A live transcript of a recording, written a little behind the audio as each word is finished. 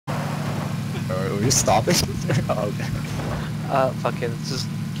Are we stopping? Oh, okay. Fuck it, let's just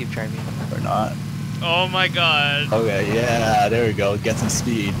keep driving. Or not. Oh my god. Okay, yeah, there we go. Get some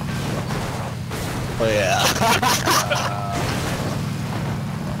speed. Oh yeah.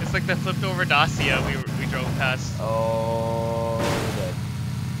 It's like the flipped over Dacia we drove past. Oh,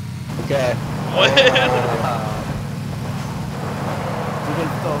 Okay. What? You can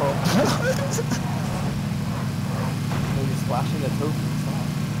still. Maybe splashing the tofu.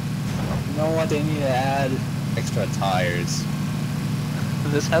 You know what? They need to add extra tires.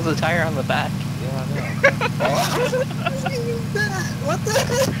 This has a tire on the back. Yeah, I know. What the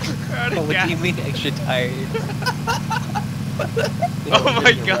heck? What do you mean extra tires? Oh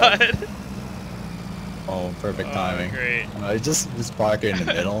my god. Oh, perfect Oh, timing. great. I just park it in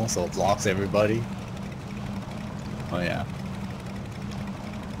the middle so it blocks everybody. Oh yeah.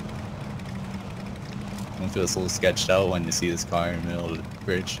 Don't feel so sketched out when you see this car in the middle of the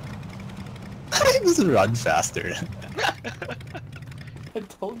bridge. Just run faster. I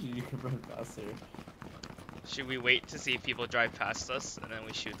told you could run faster. Should we wait to see if people drive past us and then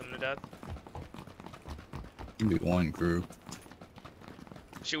we shoot them to death? Be one group.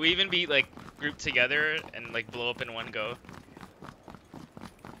 Should we even be like grouped together and like blow up in one go?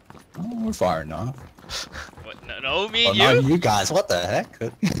 Oh, we're far enough. What? No, me Oh, and not you? you guys. What the heck?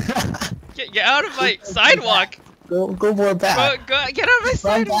 Get out of my sidewalk! Go more back. Get out of my Run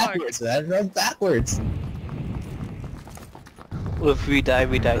sidewalk! backwards, man. Run backwards. Well, if we die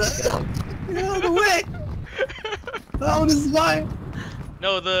together. Get out of the way. Oh, this is mine.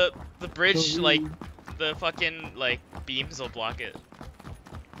 No, the bridge, like, the fucking, like, beams will block it.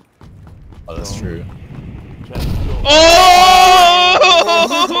 Oh, that's true. Oh!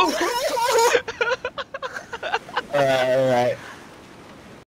 Alright, alright.